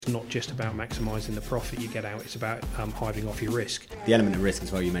not just about maximising the profit you get out, it's about hiving off your risk. The element of risk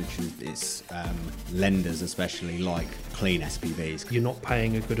as well you mentioned, it's lenders especially like clean SPVs. You're not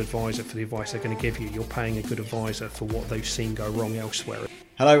paying a good advisor for the advice they're going to give you, you're paying a good advisor for what they've seen go wrong elsewhere.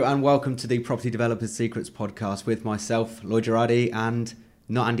 Hello and welcome to the Property Developers Secrets podcast with myself, Lloyd Girardi, and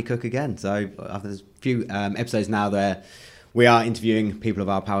not Andy Cook again. So after a few episodes now there, we are interviewing people of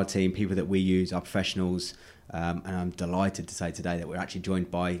our power team, people that we use, our professionals, and I'm delighted to say today that we're actually joined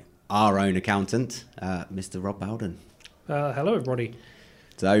by our own accountant, Mr. Rob Bowden. Hello everybody.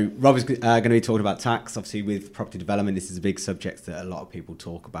 So Rob is going to be talking about tax. Obviously with property development, this is a big subject that a lot of people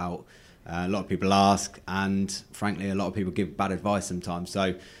talk about. A lot of people ask, and frankly, a lot of people give bad advice sometimes.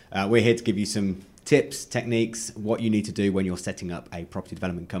 So we're here to give you some tips, techniques, what you need to do when you're setting up a property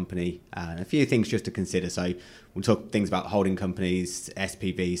development company, and a few things just to consider. So we'll talk things about holding companies,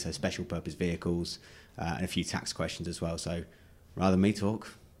 SPVs, so special purpose vehicles, and a few tax questions as well. So rather than me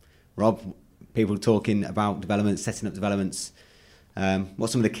talk, Rob, people talking about developments, setting up developments,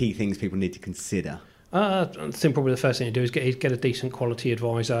 what's some of the key things people need to consider? I think probably the first thing to do is get a decent quality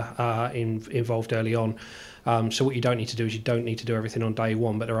advisor involved early on. So what you don't need to do is you don't need to do everything on day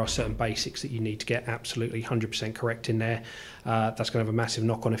one, but there are certain basics that you need to get absolutely 100% correct in there. That's going to have a massive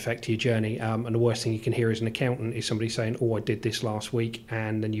knock-on effect to your journey. And the worst thing you can hear as an accountant is somebody saying, oh, I did this last week,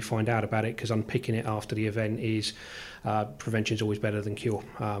 and then you find out about it, because unpicking it after the event is prevention is always better than cure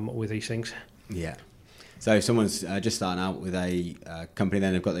with these things. Yeah. So if someone's just starting out with a company,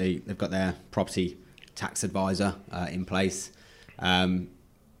 then they've got their property tax advisor in place.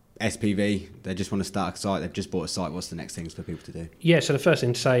 SPV, they just want to start a site, they've just bought a site, what's the next things for people to do? Yeah, so the first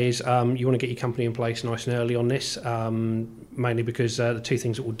thing to say is you want to get your company in place nice and early on this, mainly because the two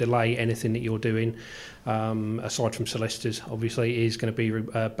things that will delay anything that you're doing, aside from solicitors, obviously, is going to be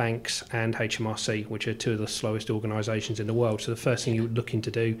banks and HMRC, which are two of the slowest organisations in the world. So the first thing you're looking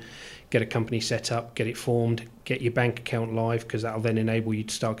to do, get a company set up, get it formed, get your bank account live, because that'll then enable you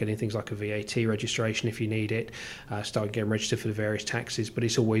to start getting things like a VAT registration if you need it, start getting registered for the various taxes. But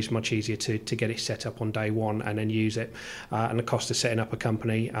it's always much easier to get it set up on day one and then use it. And the cost of setting up a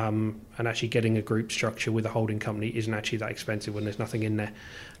company and actually getting a group structure with a holding company isn't actually that expensive when there's nothing in there.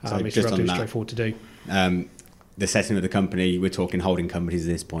 So it's relatively straightforward to do. The setting of the company, we're talking holding companies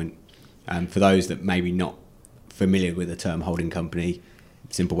at this point. For those that maybe not familiar with the term holding company,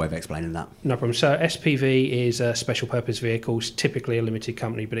 simple way of explaining that. No problem. So SPV is a special purpose vehicles, typically a limited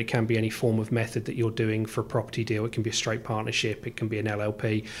company, but it can be any form of method that you're doing for a property deal. It can be a straight partnership, it can be an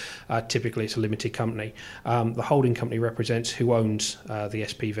LLP. Typically it's a limited company. The holding company represents who owns the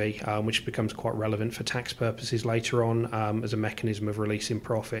SPV, which becomes quite relevant for tax purposes later on as a mechanism of releasing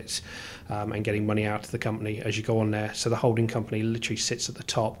profits and getting money out of the company as you go on there. So the holding company literally sits at the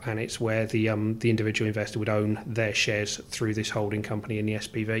top, and it's where the individual investor would own their shares through this holding company in the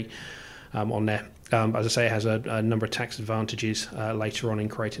SPV on there. As I say, it has a number of tax advantages later on in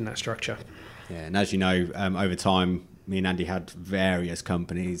creating that structure. Yeah, and as you know, over time, me and Andy had various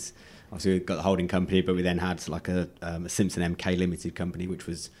companies. Obviously, we've got the holding company, but we then had like a Simpson MK Limited company, which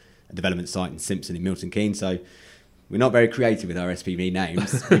was a development site in Simpson in Milton Keynes. So we're not very creative with our SPV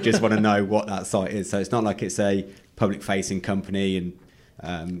names. We just want to know what that site is. So it's not like it's a public-facing company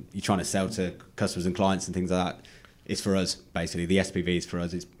and you're trying to sell to customers and clients and things like that. It's for us, basically. The SPV is for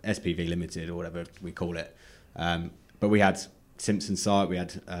us. It's SPV Limited or whatever we call it. But we had Simpson site. We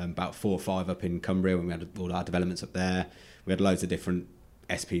had about 4 or 5 up in Cumbria when we had all our developments up there. We had loads of different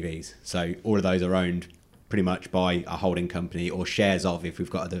SPVs. So all of those are owned pretty much by a holding company or shares of, if we've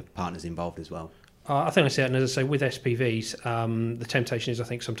got other partners involved as well. I think I see it, and as I say, with SPVs, the temptation is, I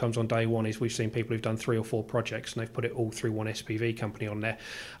think sometimes on day one, is we've seen people who've done 3 or 4 projects and they've put it all through one SPV company on there.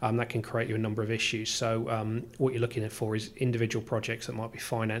 That can create you a number of issues. So what you're looking for is individual projects that might be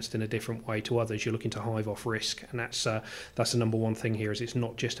financed in a different way to others. You're looking to hive off risk, and that's the number one thing here. Is it's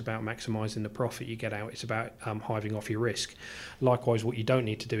not just about maximising the profit you get out; it's about hiving off your risk. Likewise, what you don't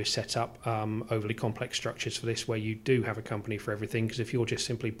need to do is set up overly complex structures for this, where you do have a company for everything. Because if you're just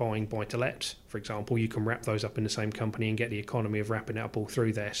simply buying buy-to-lets, for example, you can wrap those up in the same company and get the economy of wrapping it up all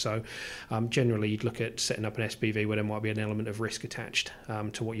through there. So generally you'd look at setting up an SPV where there might be an element of risk attached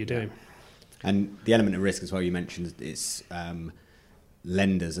to what you're doing. And the element of risk as well, you mentioned, it's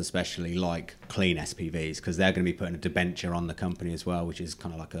lenders especially like clean SPVs, because they're going to be putting a debenture on the company as well, which is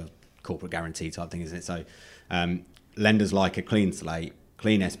kind of like a corporate guarantee type thing, isn't it? So lenders like a clean slate,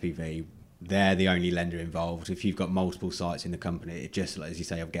 clean SPV, they're the only lender involved. If you've got multiple sites in the company, it just, as you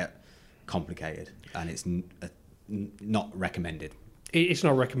say, will get complicated, and it's not recommended. It's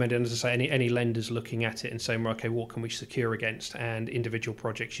not recommended. As I say, any lenders looking at it and saying, okay, what can we secure against? And individual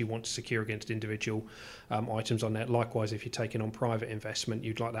projects you want to secure against individual items on there. Likewise, if you're taking on private investment,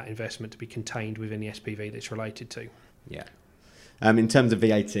 you'd like that investment to be contained within the SPV that's related to. Yeah. In terms of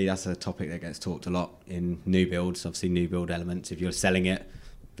VAT, that's a topic that gets talked a lot in new builds. Obviously, new build elements. If you're selling it,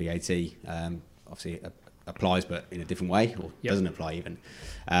 VAT obviously applies, but in a different way, or doesn't apply even.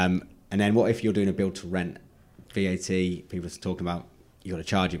 And then what if you're doing a build to rent? VAT, people are talking about you got to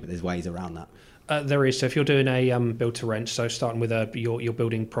charge it, but there's ways around that. There is. So if you're doing a build to rent, so starting with you're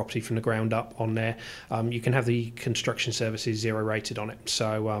building property from the ground up on there, you can have the construction services zero rated on it.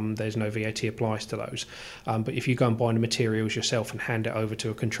 So there's no VAT applies to those. But if you go and buy the materials yourself and hand it over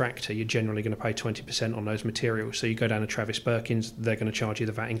to a contractor, you're generally going to pay 20% on those materials. So you go down to Travis Perkins, they're going to charge you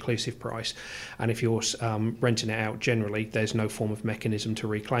the VAT inclusive price. And if you're renting it out, generally there's no form of mechanism to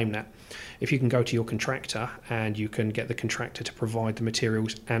reclaim that. If you can go to your contractor and you can get the contractor to provide the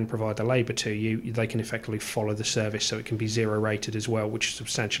materials and provide the labour to you, they can effectively follow the service, so it can be zero rated as well, which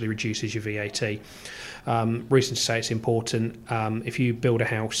substantially reduces your VAT. Reason to say it's important, if you build a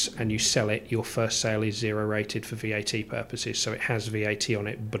house and you sell it, your first sale is zero rated for VAT purposes, so it has VAT on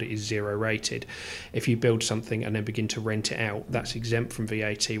it, but it is zero rated. If you build something and then begin to rent it out, that's exempt from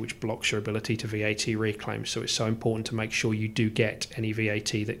VAT, which blocks your ability to VAT reclaim. So it's so important to make sure you do get any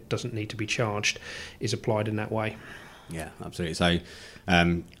VAT that doesn't need to be charged is applied in that way. Yeah, absolutely. So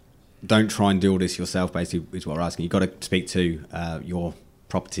don't try and do all this yourself, basically, is what we're asking. You've got to speak to your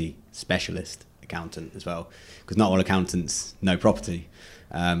property specialist accountant as well, because not all accountants know property.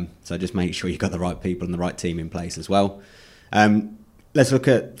 So just make sure you've got the right people and the right team in place as well. Let's look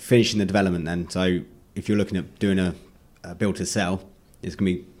at finishing the development then. So if you're looking at doing a build to sell, there's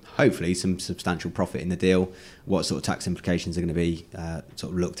going to be hopefully some substantial profit in the deal. What sort of tax implications are going to be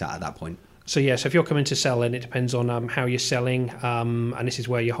sort of looked at that point? So if you're coming to sell, then it depends on how you're selling, and this is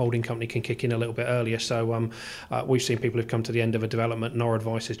where your holding company can kick in a little bit earlier. So we've seen people who've come to the end of a development, and our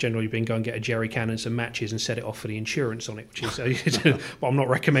advice has generally been go and get a jerry can and some matches and set it off for the insurance on it, which is, but I'm not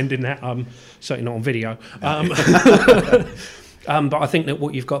recommending that. Certainly not on video. But I think that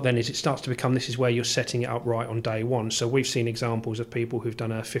what you've got then is it starts to become, this is where you're setting it up right on day one. So we've seen examples of people who've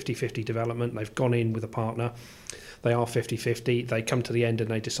done a 50-50 development. They've gone in with a partner. They are 50-50. They come to the end and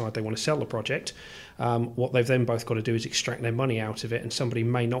they decide they want to sell the project. What they've then both got to do is extract their money out of it, and somebody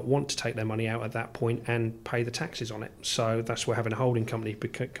may not want to take their money out at that point and pay the taxes on it. So that's where having a holding company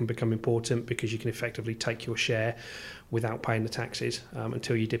can become important, because you can effectively take your share without paying the taxes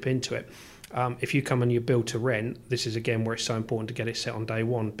until you dip into it. If you come and you build to rent, this is again where it's so important to get it set on day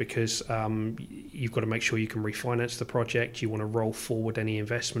one, because you've got to make sure you can refinance the project. You want to roll forward any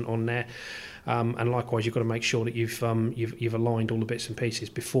investment on there, and likewise you've got to make sure that you've aligned all the bits and pieces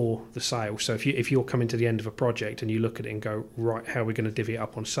before the sale. So if you're coming to the end of a project and you look at it and go, right, how are we going to divvy it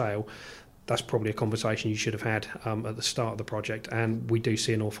up on sale? That's probably a conversation you should have had at the start of the project, and we do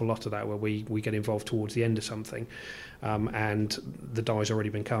see an awful lot of that where we get involved towards the end of something, and the die's already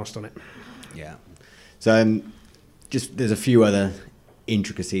been cast on it. Yeah. So just there's a few other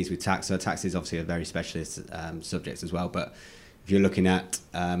intricacies with tax. So tax is obviously a very specialist subject as well, but if you're looking at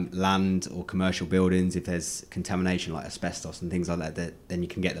land or commercial buildings, if there's contamination like asbestos and things like that, then you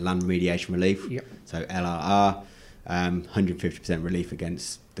can get the land remediation relief. Yep. So LRR, 150% relief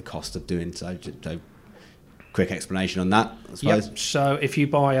against the cost of doing so. So quick explanation on that, I suppose. Yep. So if you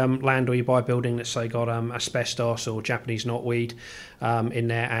buy land or you buy a building that's, say, got asbestos or Japanese knotweed in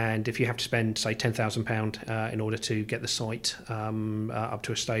there, and if you have to spend, say, £10,000 in order to get the site up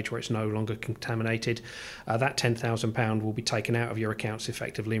to a stage where it's no longer contaminated, that £10,000 will be taken out of your accounts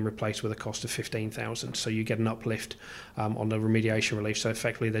effectively and replaced with a cost of £15,000. So you get an uplift on the remediation relief. So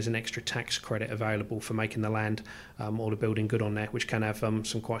effectively there's an extra tax credit available for making the land or the building good on there, which can have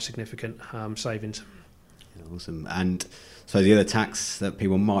some quite significant savings. Awesome. And so the other tax that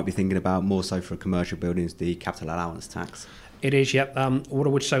people might be thinking about more so for a commercial building is the capital allowance tax. It is, yep. What I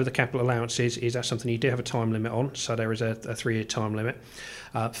would say with the capital allowance is that something you do have a time limit on, so there is a 3-year time limit.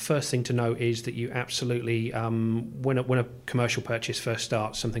 First thing to note is that you absolutely, when a commercial purchase first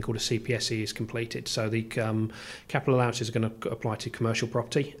starts, something called a CPSE is completed. So the capital allowances are going to apply to commercial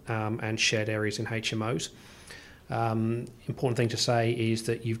property and shared areas in HMOs. Important thing to say is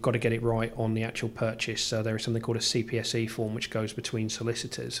that you've got to get it right on the actual purchase. So there is something called a CPSE form which goes between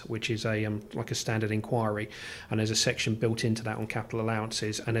solicitors, which is like a standard inquiry, and there's a section built into that on capital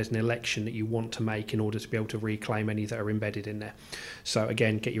allowances, and there's an election that you want to make in order to be able to reclaim any that are embedded in there. So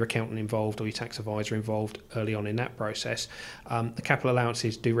again, get your accountant involved or your tax advisor involved early on in that process. The capital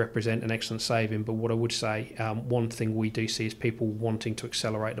allowances do represent an excellent saving, but what I would say, one thing we do see is people wanting to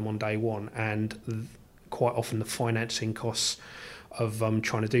accelerate them on day one, and quite often the financing costs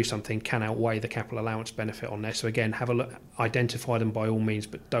trying to do something can outweigh the capital allowance benefit on there. So again, have a look, identify them by all means,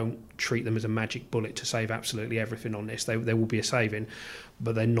 but don't treat them as a magic bullet to save absolutely everything on this. There will be a saving,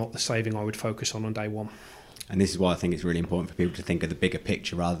 but they're not the saving I would focus on day one. And this is why I think it's really important for people to think of the bigger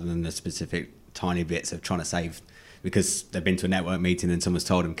picture rather than the specific tiny bits of trying to save, because they've been to a network meeting and someone's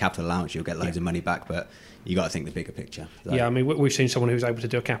told them capital allowance, you'll get loads of money back, but you got to think the bigger picture. So. Yeah, I mean, we've seen someone who's able to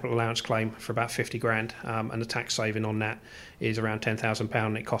do a capital allowance claim for about 50 grand, and the tax saving on that is around £10,000,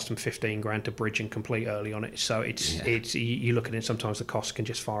 and it cost them 15 grand to bridge and complete early on it. So it's you look at it, sometimes the cost can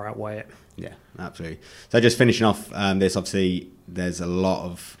just far outweigh it. Yeah, absolutely. So just finishing off this, obviously there's a lot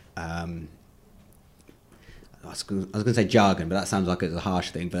of I was going to say jargon, but that sounds like it's a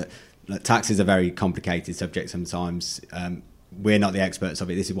harsh thing. But tax is a very complicated subject sometimes. We're not the experts of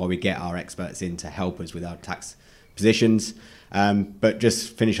it. This is why we get our experts in to help us with our tax positions. But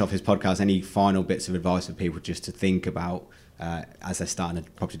just finish off his podcast, any final bits of advice for people just to think about as they're starting a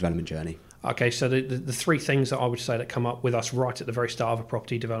property development journey? Okay, so the three things that I would say that come up with us right at the very start of a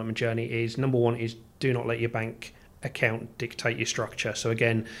property development journey is, number one is do not let your bank account dictate your structure. So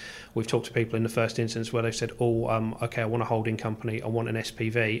again, we've talked to people in the first instance where they've said, okay, I want a holding company, I want an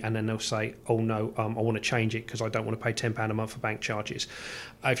SPV, and then they'll say, oh no, I want to change it because I don't want to pay £10 a month for bank charges.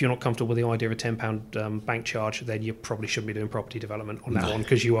 If you're not comfortable with the idea of a £10 bank charge, then you probably shouldn't be doing property development on that one,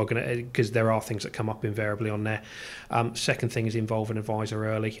 because there are things that come up invariably on there. Second thing is involve an advisor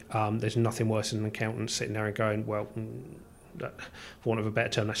early. There's nothing worse than an accountant sitting there and going, well, for want of a better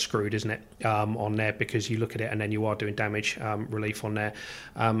term, that's screwed, isn't it, on there, because you look at it and then you are doing damage relief on there.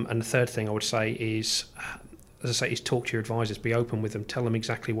 And the third thing I would say is, as I say, is talk to your advisors, be open with them, tell them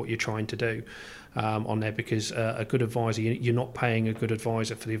exactly what you're trying to do on there, because a good advisor, you're not paying a good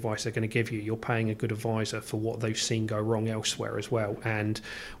advisor for the advice they're going to give you, you're paying a good advisor for what they've seen go wrong elsewhere as well, and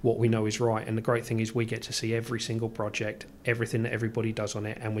what we know is right. And the great thing is we get to see every single project, everything that everybody does on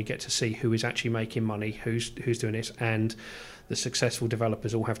it, and we get to see who is actually making money, who's doing this, and the successful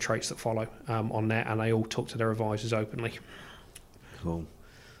developers all have traits that follow on there, and they all talk to their advisors openly. Cool.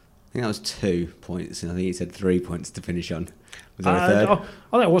 I think that was 2 points, and I think you said 3 points to finish on. Was there a third? I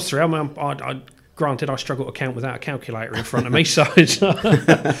think it was 3. I mean, granted, I struggle to count without a calculator in front of me, so it's,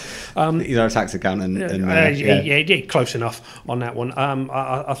 You're a tax accountant. yeah, close enough on that one.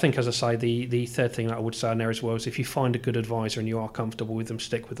 I think, as I say, the third thing that I would say on there as well is, if you find a good advisor and you are comfortable with them,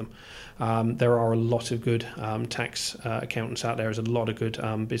 stick with them. There are a lot of good tax accountants out there. There's a lot of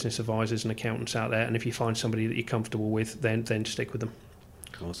good business advisors and accountants out there, and if you find somebody that you're comfortable with, then stick with them.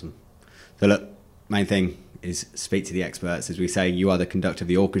 Awesome. So look, main thing is speak to the experts. As we say, you are the conductor of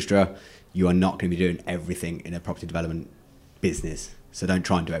the orchestra. You are not going to be doing everything in a property development business. So don't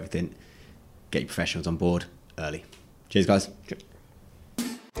try and do everything. Get your professionals on board early. Cheers, guys.